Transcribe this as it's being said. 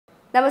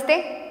നമസ്തേ,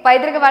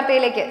 പൈതൃക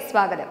വാർത്തയിലേക്ക്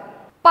സ്വാഗതം.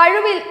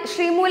 പഴുവിൽ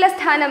ശ്രീമൂല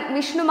സ്ഥാനം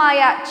വിഷ്ണുമായ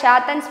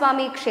ചാത്തൻ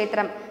സ്വാമി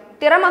ക്ഷേത്രം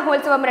തിറ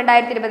മഹോത്സവം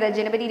 2020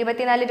 ജനുവരി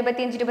 24,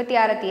 25,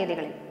 26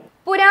 തീയതികളിൽ.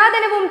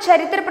 പുരാതനവും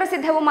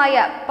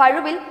ചരിത്രപ്രസിദ്ധവുമായ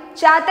പഴുവിൽ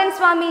ചാത്തൻ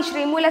സ്വാമി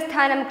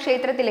ശ്രീമൂലസ്ഥാനം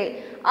ക്ഷേത്രത്തിലെ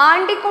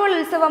ആണ്ടിക്കോൾ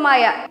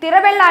ഉത്സവമായ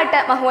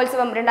തിറവെള്ളാട്ട്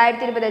മഹോത്സവം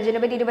 2020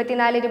 ജനുവരി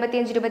 24,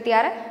 25,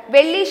 26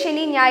 വെള്ളി,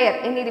 ശനി, ഞായർ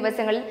എന്നീ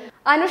ദിവസങ്ങളിൽ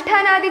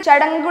അനുഷ്ഠാനാദി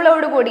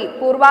ചടങ്ങുകളോടുകൂടി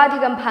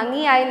പൂർവാധികം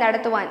ഭംഗിയായി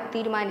നടത്തുവാൻ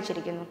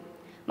തീരുമാനിച്ചിരിക്കുന്നു.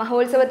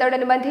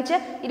 മഹോത്സവത്തോടനുബന്ധിച്ച്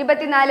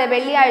 24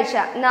 വെള്ളിയാഴ്ച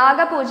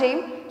നാഗപൂജയും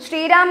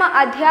ശ്രീരാമ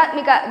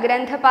ആധ്യാത്മിക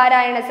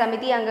ഗ്രന്ഥപാരായണ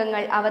സമിതി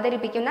അംഗങ്ങൾ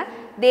അവതരിപ്പിക്കുന്ന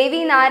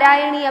ദേവി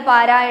നാരായണീയ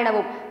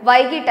പാരായണവും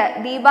വൈകിട്ട്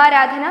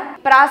ദീപാരാധന,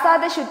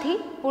 പ്രാസാദശുദ്ധി,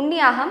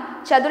 പുണ്യാഹം,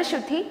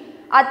 ചതുർശുദ്ധി,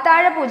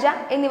 അത്താഴപൂജ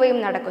എന്നിവയും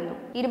നടക്കുന്നു.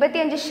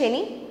 25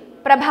 ശനി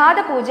പ്രഭാത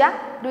പൂജ,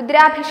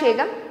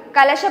 രുദ്രാഭിഷേകം,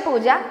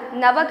 കലശപൂജ,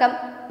 നവകം,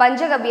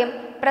 പഞ്ചഗവ്യം,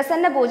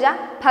 പ്രസന്നപൂജ,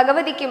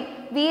 ഭഗവതിക്കും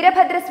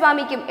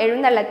വീരഭദ്രസ്വാമിക്കും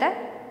എഴുന്നള്ളത്ത്,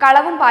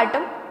 കളവും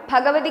പാട്ടും,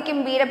 ഭഗവതിക്കും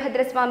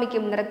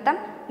വീരഭദ്രസ്വാമിക്കും നൃത്തം,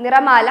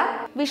 നിറമാല,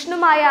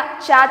 വിഷ്ണുമായ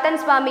ചാത്തൻ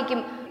സ്വാമിക്കും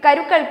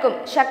കരുക്കൾക്കും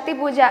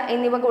ശക്തിപൂജ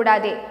എന്നിവ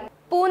കൂടാതെ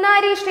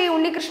പൂനാരി ശ്രീ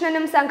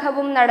ഉണ്ണികൃഷ്ണനും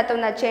സംഘവും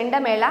നടത്തുന്ന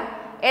ചെണ്ടമേള,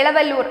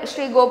 എളവല്ലൂർ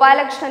ശ്രീ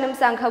ഗോപാലകൃഷ്ണനും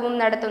സംഘവും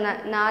നടത്തുന്ന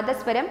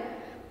നാദസ്വരം,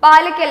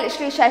 പാലക്കൽ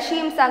ശ്രീ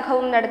ശശിയും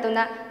സംഘവും നടത്തുന്ന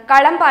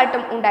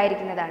കളംപാട്ടും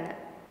ഉണ്ടായിരിക്കുന്നതാണ്.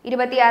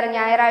 26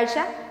 ഞായറാഴ്ച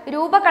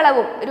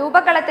രൂപകളവും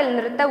രൂപകളത്തിൽ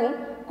നൃത്തവും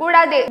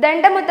കൂടാതെ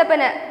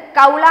ദണ്ഡമുത്തപ്പന്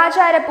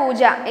കൗളാചാര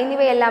പൂജ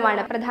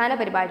എന്നിവയെല്ലാമാണ് പ്രധാന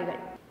പരിപാടികൾ.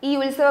 ഈ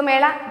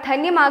ഉത്സവമേള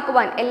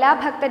ധന്യമാക്കുവാൻ എല്ലാ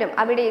ഭക്തരും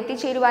അവിടെ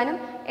എത്തിച്ചേരുവാനും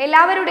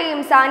എല്ലാവരുടെയും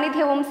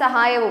സാന്നിധ്യവും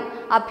സഹായവും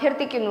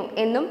അഭ്യർത്ഥിക്കുന്നു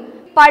എന്നും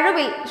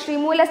പഴുവിൽ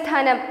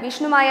ശ്രീമൂലസ്ഥാനം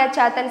വിഷ്ണുമായ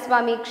ചാത്തൻ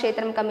സ്വാമി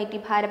ക്ഷേത്രം കമ്മിറ്റി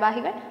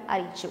ഭാരവാഹികൾ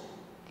അറിയിച്ചു.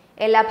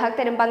 എല്ലാ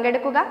ഭക്തരും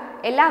പങ്കെടുക്കുക,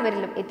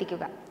 എല്ലാവരിലും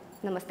എത്തിക്കുക.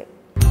 നമസ്തേ.